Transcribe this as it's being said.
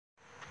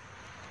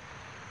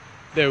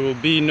there will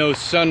be no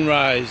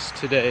sunrise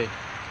today.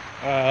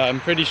 I'm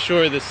pretty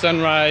sure the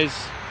sunrise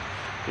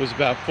was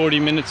about 40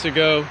 minutes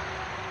ago,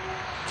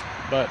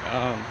 but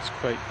it's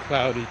quite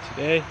cloudy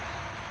today.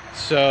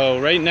 So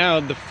right now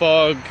the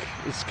fog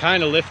is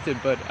kind of lifted,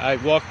 but I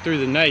walked through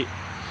the night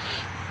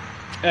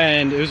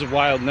and it was a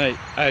wild night.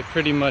 I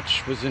pretty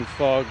much was in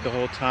fog the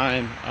whole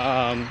time.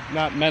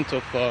 Not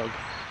mental fog,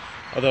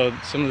 although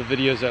some of the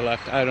videos I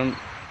left, I don't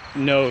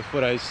know if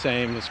what I was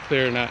saying was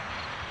clear or not.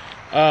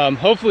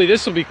 Hopefully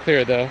this will be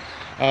clear though.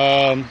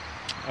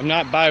 I'm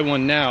not by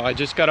one now. I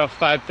just got off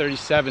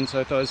 537,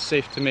 so I thought it was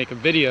safe to make a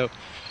video.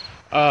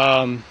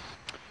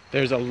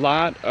 There's a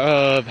lot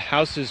of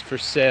houses for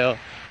sale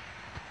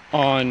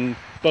on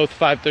both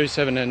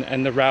 537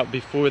 and the route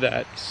before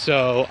that.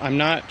 So I'm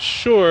not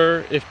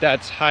sure if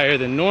that's higher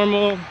than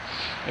normal,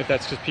 if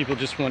that's because people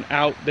just want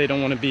out, they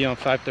don't want to be on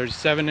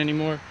 537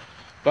 anymore.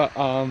 But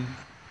and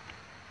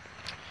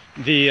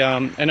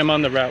I'm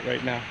on the route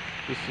right now.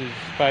 This is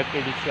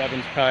 537,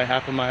 it's probably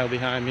half a mile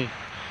behind me,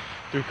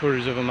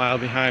 3/4 of a mile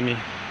behind me.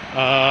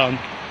 And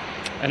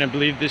I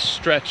believe this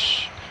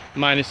stretch,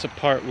 minus a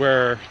part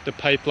where the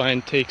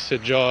pipeline takes a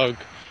jog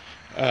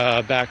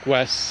back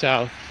west,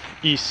 south,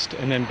 east,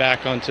 and then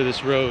back onto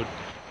this road,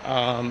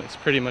 it's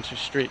pretty much a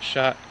straight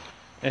shot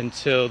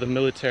until the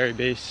military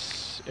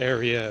base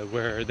area,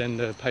 where then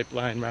the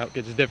pipeline route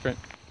gets different.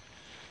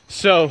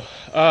 So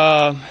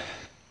alright,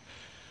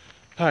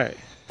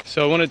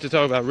 so I wanted to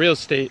talk about real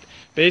estate.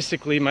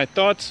 Basically my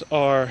thoughts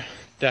are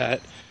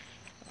that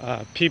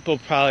people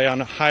probably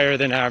on a higher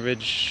than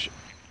average,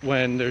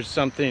 when there's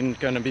something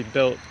going to be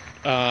built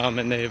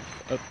and they have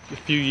a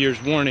few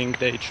years warning,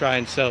 they try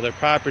and sell their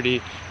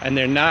property, and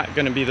they're not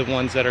going to be the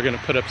ones that are going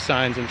to put up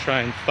signs and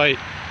try and fight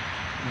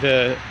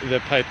the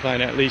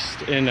pipeline, at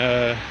least in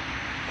a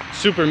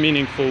super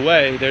meaningful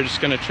way. They're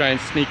just going to try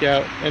and sneak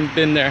out and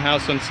bin their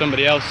house on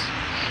somebody else.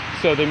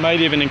 So they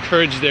might even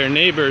encourage their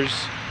neighbors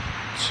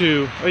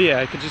to, oh yeah,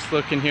 I could just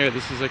look in here.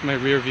 This is like my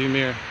rear view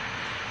mirror.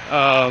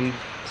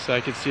 So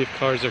I could see if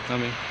cars are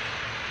coming.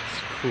 It's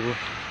a cool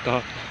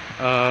thought.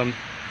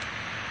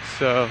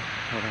 So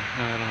hold on,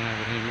 I don't have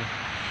it anymore.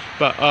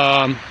 But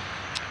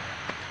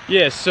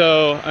yeah,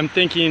 so I'm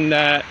thinking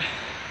that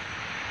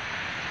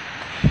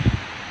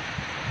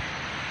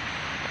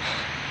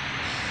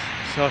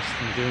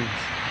exhausting doing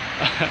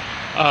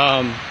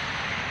this.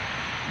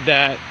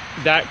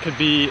 that could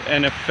be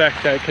an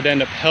effect that could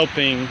end up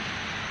helping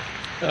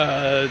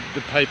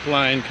the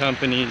pipeline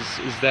companies,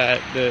 is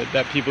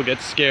that people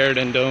get scared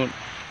and don't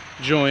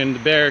join the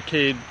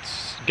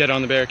barricades, get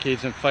on the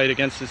barricades and fight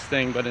against this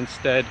thing, but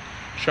instead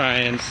try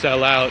and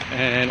sell out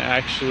and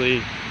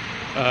actually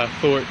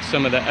thwart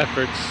some of the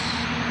efforts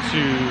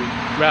to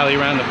rally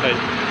around the pipe.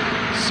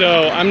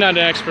 So I'm not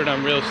an expert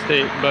on real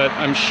estate, but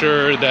I'm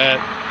sure that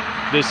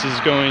this is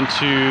going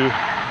to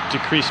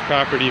decrease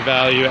property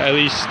value, at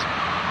least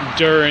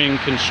during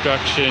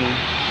construction.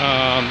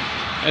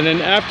 And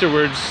then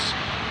afterwards,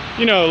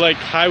 you know, like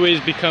highways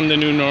become the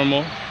new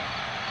normal.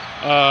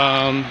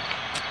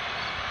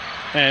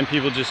 And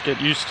people just get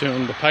used to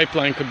them. The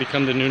pipeline could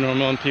become the new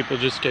normal and people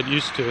just get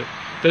used to it.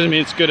 Doesn't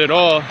mean it's good at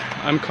all.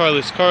 I'm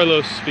Carless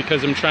Karlos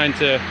because I'm trying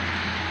to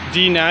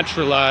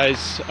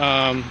denaturalize,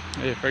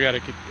 I forgot I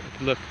could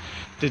look,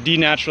 to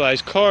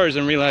denaturalize cars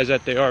and realize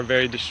that they are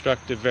very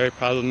destructive, very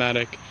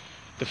problematic.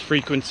 The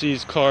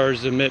frequencies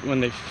cars emit when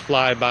they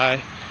fly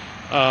by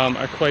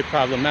are quite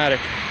problematic.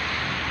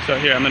 So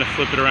here, I'm gonna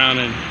flip it around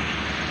and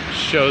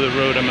show the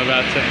road I'm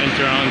about to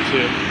enter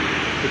onto,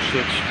 which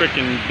looks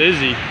freaking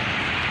busy.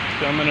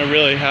 So I'm gonna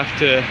really have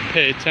to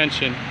pay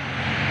attention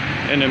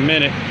in a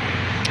minute.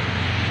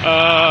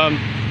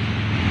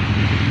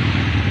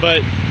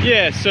 But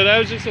yeah, so that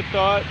was just a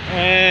thought,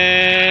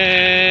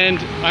 and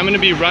I'm gonna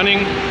be running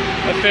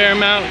a fair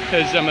amount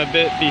because I'm a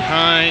bit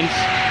behind.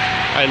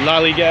 I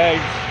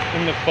lollygagged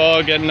in the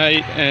fog at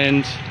night,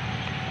 and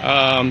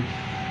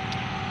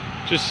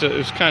it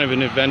was kind of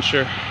an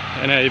adventure,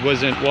 and I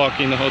wasn't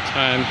walking the whole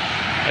time.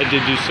 I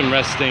did do some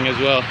resting as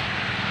well.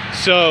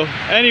 So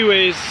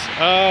anyways,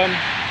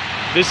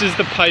 this is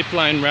the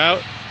pipeline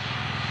route.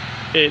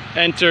 It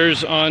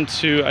enters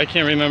onto, I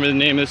can't remember the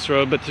name of this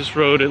road, but this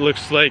road, it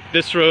looks like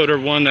this road, or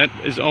one that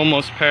is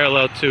almost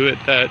parallel to it,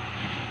 that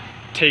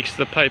takes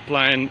the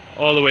pipeline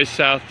all the way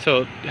south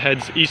till it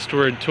heads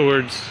eastward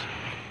towards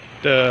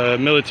the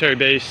military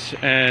base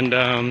and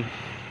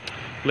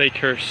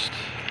Lakehurst,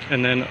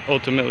 and then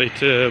ultimately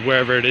to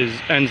wherever it is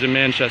ends in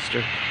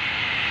Manchester.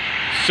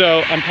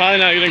 So I'm probably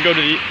not going to go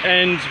to the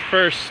end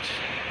first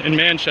in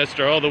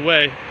Manchester all the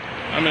way.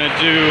 I'm going to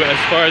do as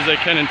far as I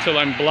can until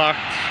I'm blocked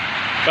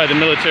by the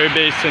military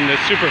base and the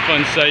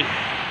Superfund site,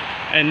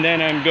 and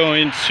then I'm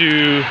going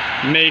to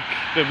make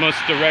the most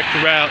direct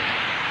route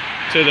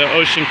to the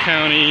Ocean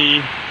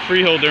County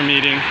freeholder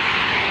meeting,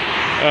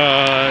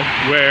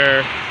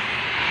 where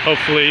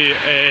hopefully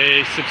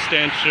a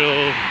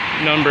substantial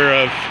number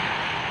of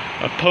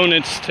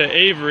opponents to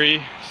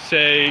Avery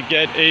say,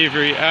 get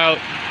Avery out,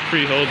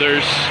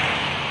 freeholders,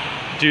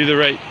 do the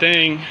right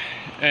thing,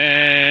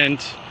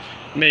 and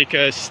make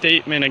a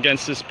statement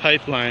against this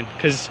pipeline,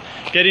 because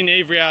getting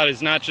Avery out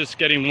is not just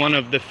getting one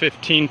of the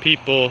 15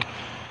 people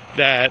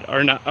that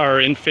are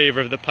in favor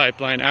of the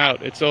pipeline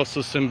out. It's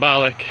also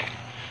symbolic,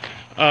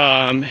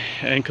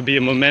 and could be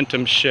a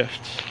momentum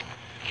shift,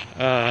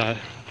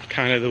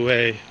 kind of the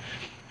way,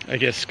 I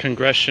guess,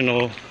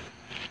 congressional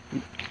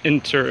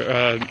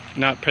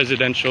not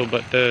presidential,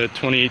 but the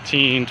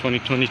 2018,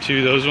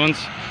 2022, those ones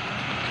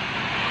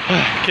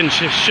can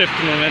shift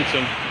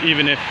momentum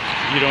even if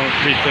you don't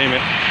reclaim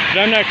it.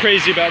 But I'm not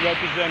crazy about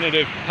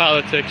representative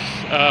politics.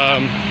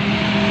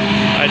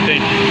 I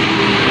think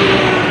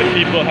if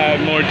people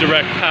had more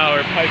direct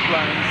power,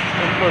 pipelines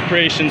and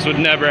corporations would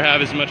never have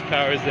as much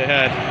power as they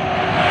had.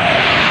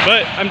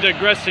 But I'm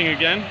digressing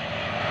again,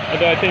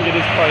 although I think it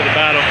is part of the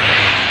battle.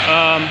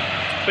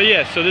 But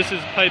yeah, so this is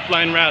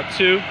Pipeline Route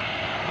 2.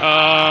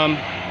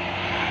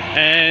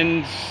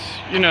 And,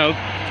 you know,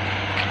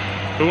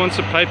 who wants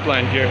a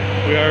pipeline here?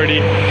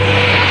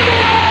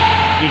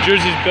 New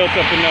Jersey's built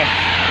up enough.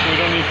 We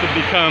don't need to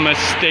become a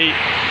state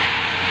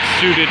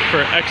suited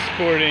for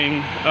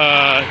exporting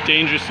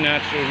dangerous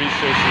natural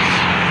resources.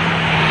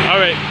 All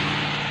right,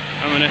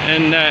 I'm gonna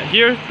end that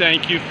here.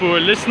 Thank you for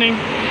listening.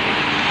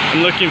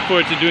 I'm looking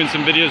forward to doing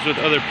some videos with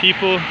other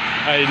people.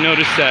 I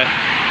noticed that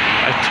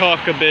I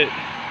talk a bit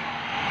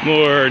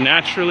more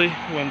naturally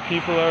when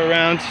people are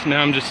around.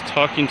 Now I'm just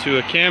talking to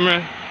a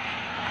camera,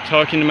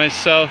 talking to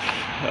myself.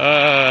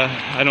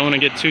 I don't want to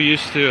get too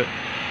used to it,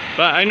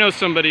 but I know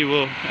somebody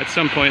will at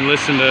some point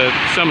listen to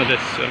some of this,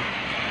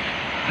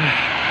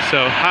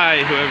 so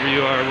hi, whoever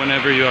you are,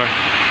 whenever you are.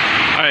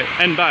 All right,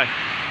 and bye.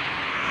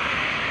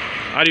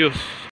 Adios.